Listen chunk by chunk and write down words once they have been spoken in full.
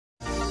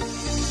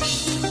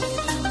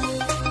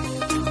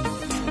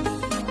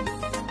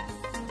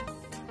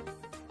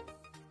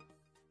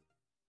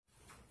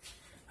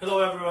Hello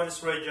everyone,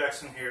 it's Ray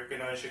Jackson here,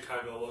 Pinoy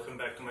Chicago. Welcome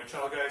back to my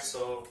channel, guys.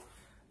 So,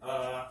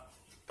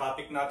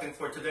 topic natin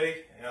for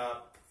today,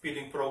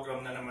 feeding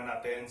program na naman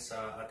natin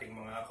sa ating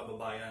mga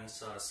kababayan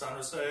sa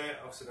San Jose,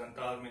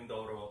 Occidental,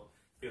 Mindoro,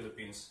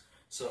 Philippines.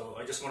 So,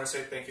 I just want to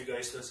say thank you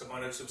guys sa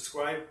mga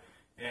nag-subscribe.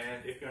 And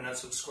if you're not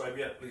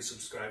subscribed yet, please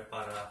subscribe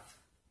para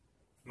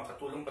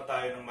makatulong pa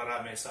tayo ng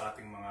marami sa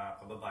ating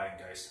mga kababayan,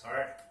 guys.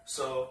 Alright?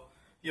 So,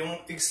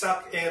 yung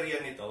exact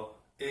area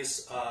nito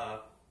is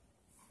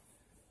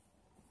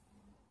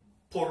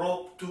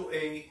Purok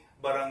 2A,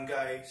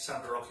 Barangay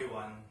San Roque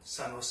 1,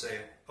 San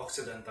Jose,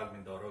 Occidental,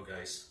 Mindoro,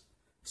 guys.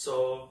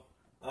 So,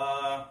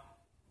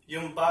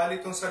 yung bali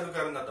itong sa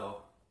lugar na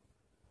to,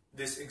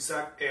 this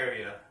exact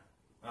area,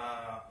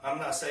 I'm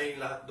not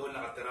saying lahat doon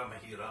nakatira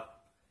mahirap,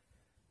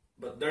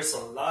 but there's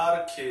a lot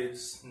of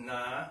kids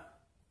na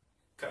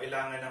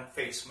kailangan ng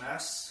face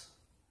mask,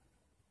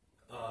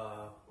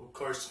 of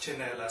course,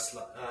 chinelas,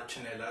 what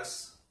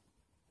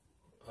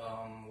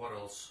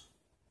else?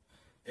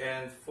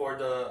 And for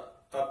the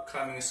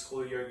upcoming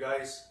school year,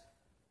 guys,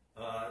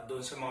 doon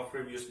sa mga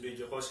previous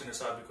video ko,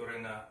 sinasabi ko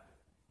rin na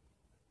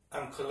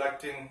I'm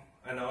collecting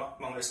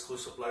mga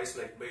school supplies,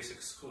 like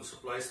basic school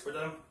supplies for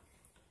them.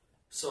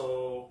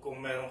 So,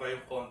 kung meron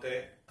kayong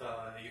konti,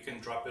 you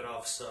can drop it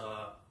off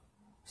sa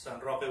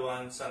San Roque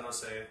 1, San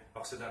Jose,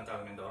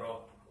 Occidental,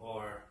 Mindoro.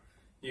 Or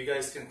you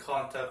guys can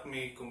contact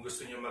me kung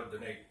gusto niyo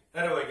mag-donate.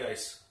 Anyway,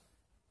 guys,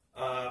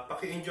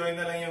 paki-enjoy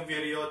na lang yung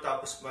video,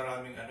 tapos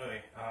maraming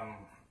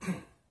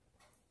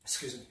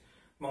excuse me,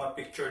 mga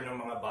picture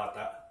ng mga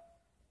bata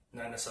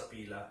na nasa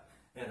pila.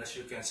 And as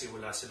you can see,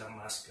 wala silang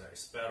mask,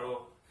 guys.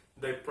 Pero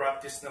they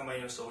practice naman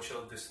yung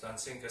social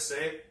distancing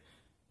kasi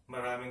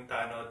maraming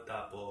tanod,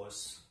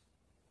 tapos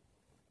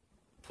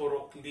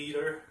purok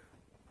leader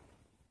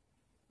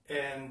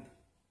and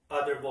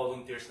other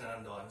volunteers na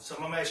nandoon. So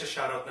mamaya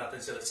shoutout natin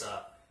sila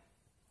sa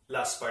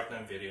last part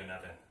ng video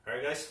natin.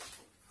 Alright, guys?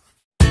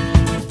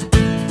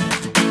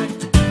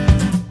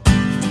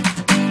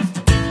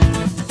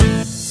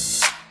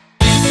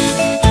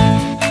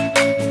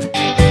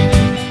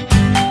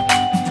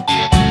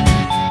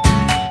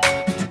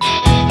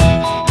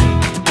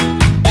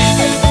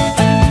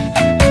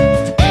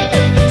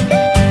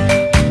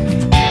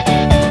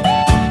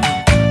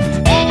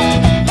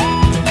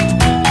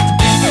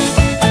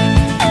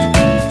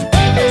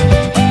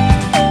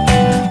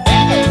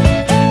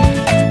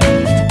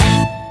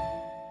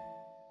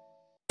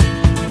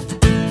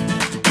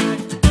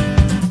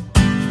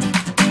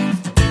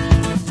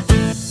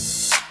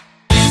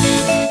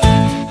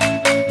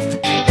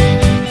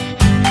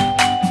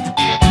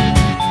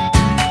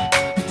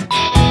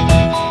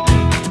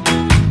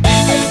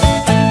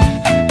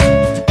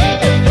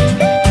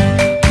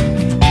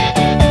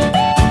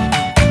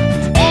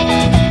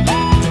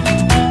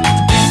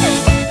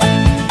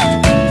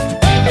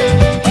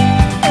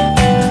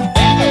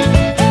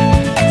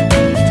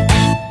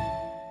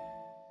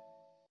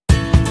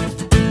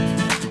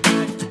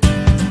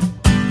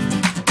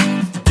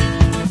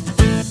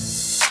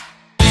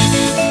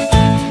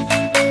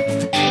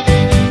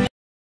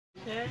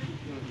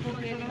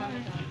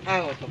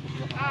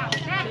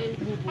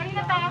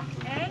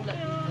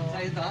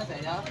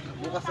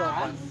 Bukas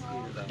na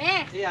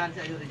Iyan,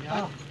 sa iyo rin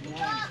yan.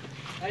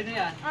 Kayo na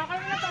yan. Kayo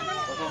na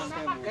to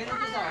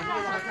sa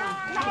akin.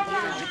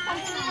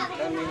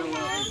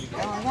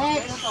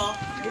 Next!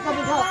 Dito,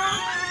 dito.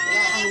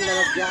 Wala kami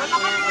lalagyan.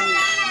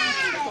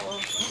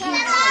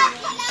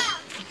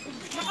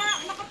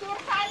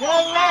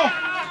 Sige!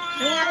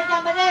 Tingnan ka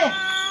dyan ba di?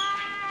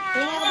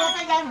 Tingnan ka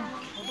bata dyan.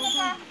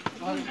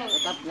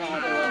 Tap nga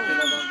ito.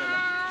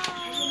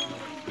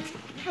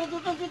 Dito.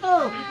 Dito.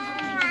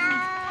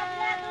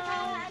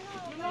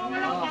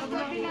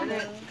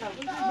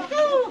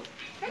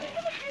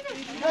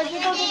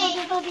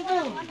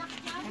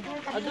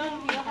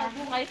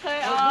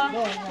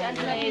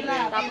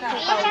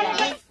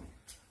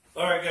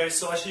 Alright, guys,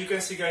 so as you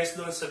can see, guys,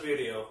 doon sa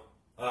video,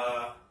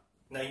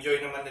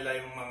 na-enjoy naman nila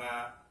yung mga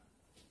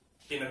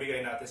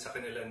pinabigay natin sa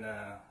kanila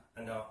na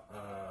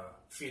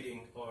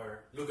feeding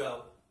or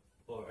lugaw,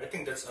 or I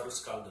think that's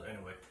Arrozcaldo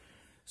anyway.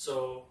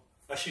 So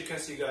as you can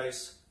see,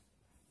 guys,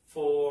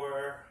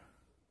 for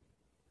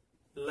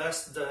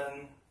less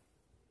than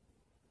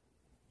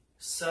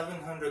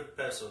 700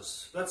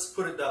 pesos. Let's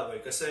put it that way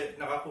kasi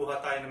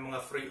nakakuha tayo ng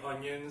mga free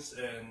onions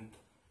and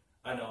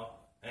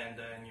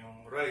then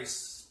yung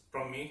rice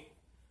from me.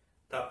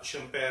 Tapos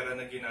yung pera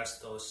na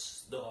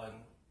ginastos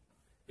doon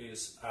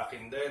is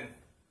akin din.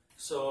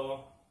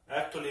 So,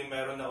 actually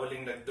meron na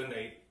uling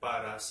nag-donate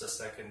para sa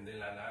second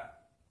nila na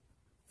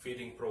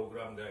feeding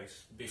program,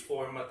 guys,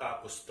 before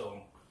matapos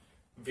tong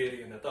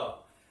video na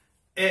to.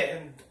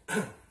 And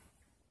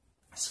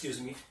excuse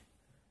me.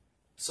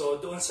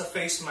 So, doon sa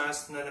face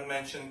mask na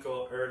na-mention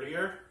ko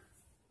earlier,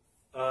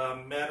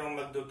 merong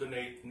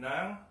magdo-donate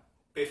ng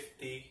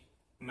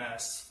 50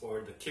 masks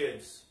for the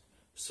kids.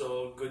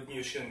 So, good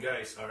news yun,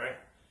 guys. Alright?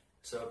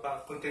 So,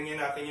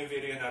 continue natin yung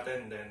video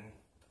natin, then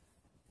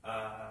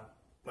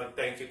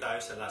mag-thank you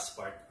tayo sa last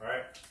part.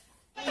 Alright?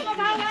 Si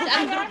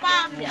Andrew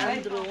pa. Si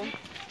Andrew.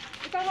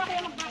 Ikaw na kaya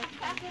magbakas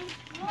sa akin.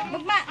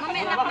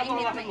 Mamaya na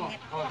mainit.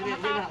 Oh, sige,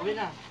 uwi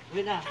na.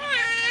 Uwi na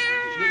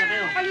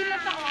kayo.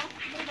 Kalimot ako.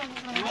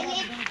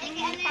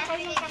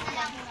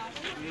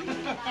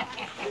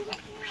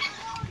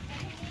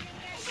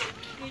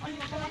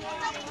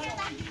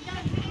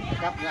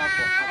 Kap nga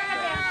po.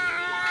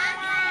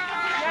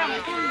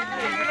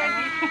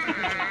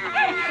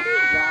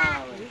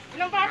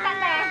 Ilang bata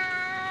ka?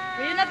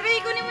 Ayun na, Trey.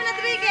 Kunin mo na,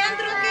 Trey. Kay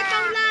Andrew, kay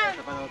Paula.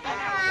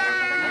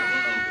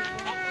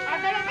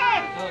 Dala ka!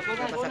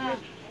 Kuna.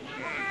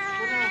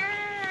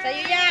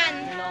 Sa'yo yan.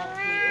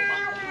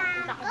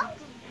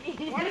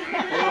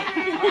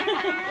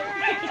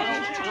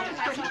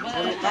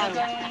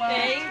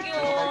 Thank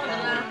you.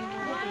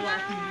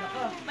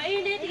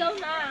 Mainit, ikaw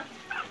na.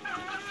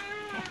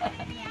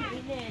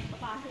 Mainit,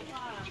 papasok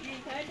ka.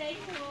 Birthday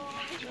ko.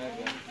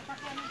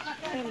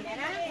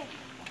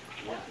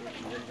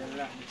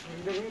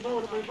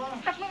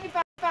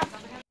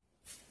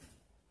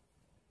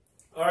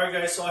 Alright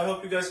guys, so I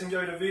hope you guys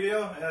enjoyed the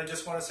video, and I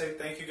just want to say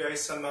thank you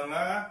guys sa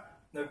mga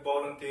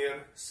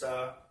nag-volunteer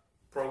sa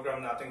program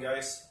natin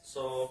guys.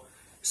 So,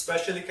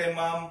 especially kay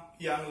Ma'am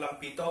Yang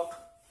Lampitok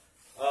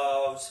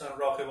of San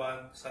Roque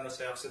 1, San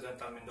Jose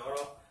Occidental,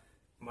 Mindoro.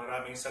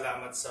 Maraming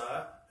salamat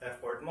sa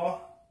effort mo,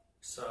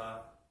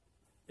 sa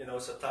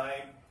sa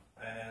time,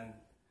 and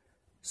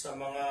sa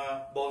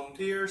mga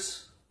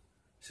volunteers,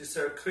 si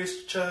Sir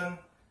Christian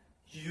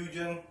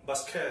Eugene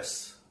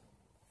Vasquez,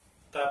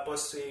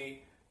 tapos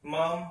si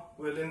Ma'am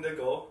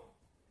Willindago,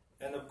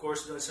 and of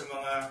course doon sa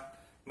mga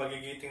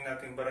magigiting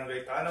nating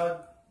barangay tanod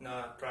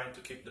na trying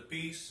to keep the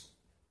peace,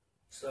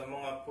 sa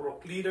mga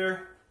purok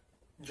leader,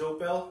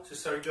 Jopel, si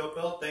Sir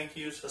Jopel, thank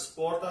you sa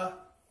suporta.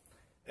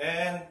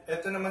 And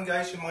eto naman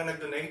guys, yung mga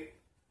nag-donate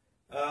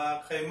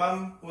kay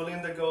Ma'am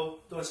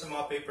Willindago doon sa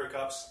mga paper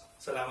cups,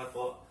 salamat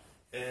po.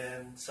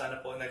 And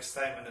sana po next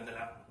time na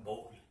lang,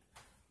 bowl,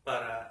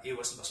 para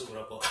iwas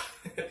basura po.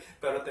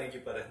 Pero thank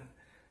you pa rin.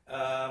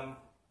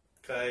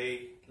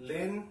 Kay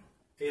Lynn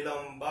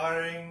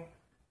Ilambaring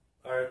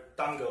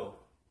Artango,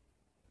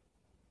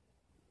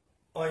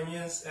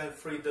 onions and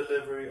free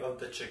delivery of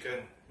the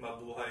chicken.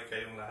 Mabuhay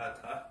kayong lahat,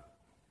 ha?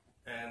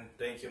 And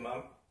thank you,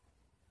 ma'am.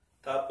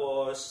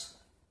 Tapos,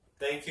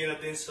 thank you na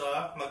din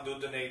sa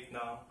magdo-donate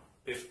ng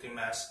 50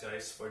 masks,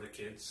 guys, for the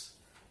kids.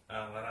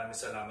 Maraming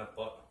salamat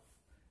po.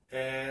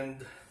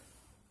 And,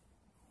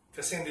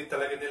 kasi hindi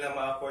talaga nila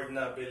ma-afford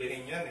na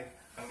bilihin yan eh.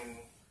 I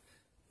mean,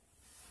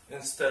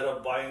 instead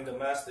of buying the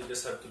mask, they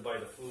just have to buy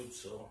the food.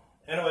 So,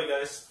 anyway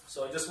guys,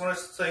 so I just want to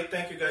say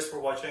thank you guys for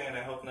watching, and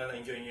I hope na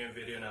na-enjoy nyo yung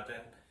video natin.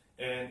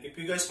 And if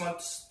you guys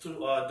want to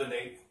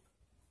donate,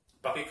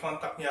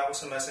 paki-contact niya ako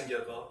sa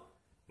messenger ko,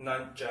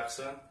 Nant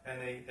Jackson,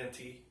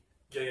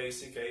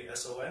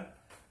 NANTJACKSON,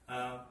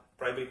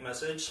 private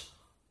message,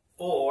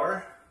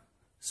 or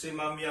si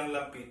Ma'am Yang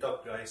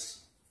Lampitok,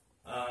 guys.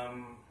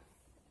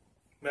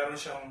 Meron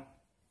siyang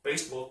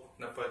Facebook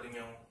na pwede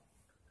niyong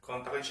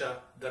kontakin siya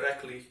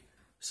directly.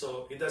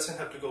 So, it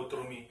doesn't have to go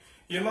through me.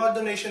 Yung mga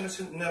donation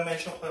na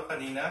mention ko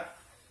kanina,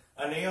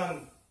 ano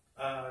yun,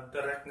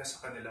 direct na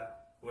sa kanila,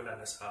 wala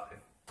na sa akin.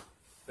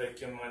 Like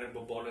yung mga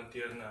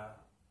nagbo-volunteer na,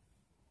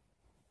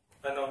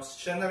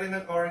 siya na rin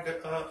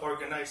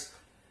nag-organize.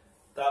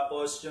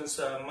 Tapos yung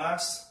sa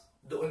mass,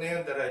 doon na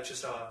yung diretso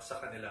sa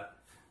kanila.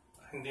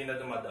 Hindi na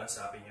dumadaan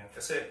sa akin yan.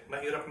 Kasi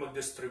mahirap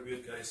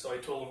mag-distribute, guys. So I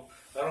told them,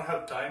 I don't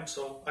have time.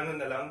 So ano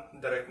na lang,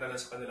 direct na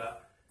lang sa kanila.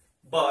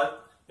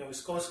 But, yung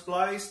school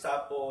supplies,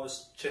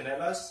 tapos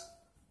chinelas,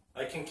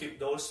 I can keep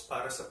those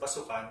para sa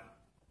pasukan.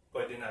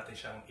 Pwede natin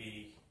siyang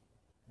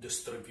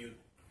i-distribute.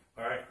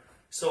 Alright?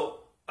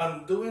 So,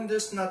 I'm doing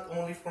this not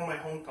only for my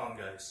hometown,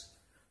 guys.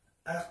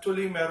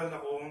 Actually, meron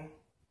akong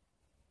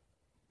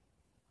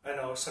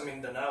sa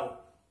Mindanao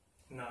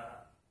na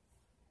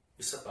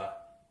isa pa.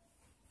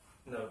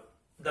 No,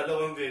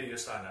 2 video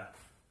sana.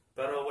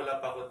 Pero wala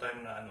pa ako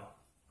time na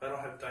I don't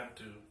have time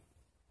to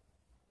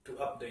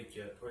update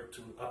yet or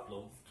to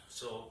upload.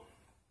 So,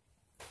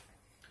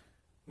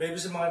 maybe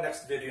sa mga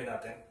next video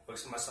natin, pag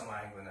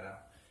sumasamahin ko na lang.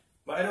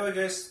 But anyway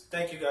guys,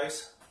 thank you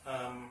guys.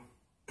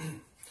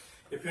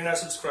 If you're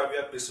not subscribed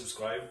yet, please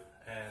subscribe.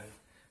 And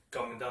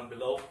comment down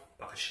below,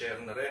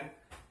 pakishare na rin.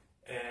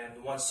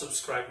 And once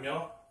subscribe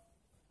nyo,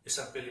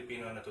 isang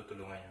Pilipino na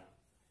tutulungan nyo.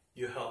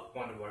 You help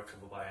one of our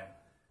kababayan.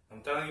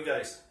 I'm telling you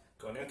guys,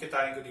 kung ano yung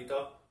kitain ko dito,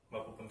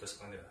 mapupunta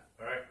sa kanila.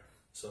 Alright?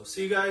 So,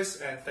 see you guys,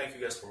 and thank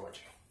you guys for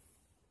watching.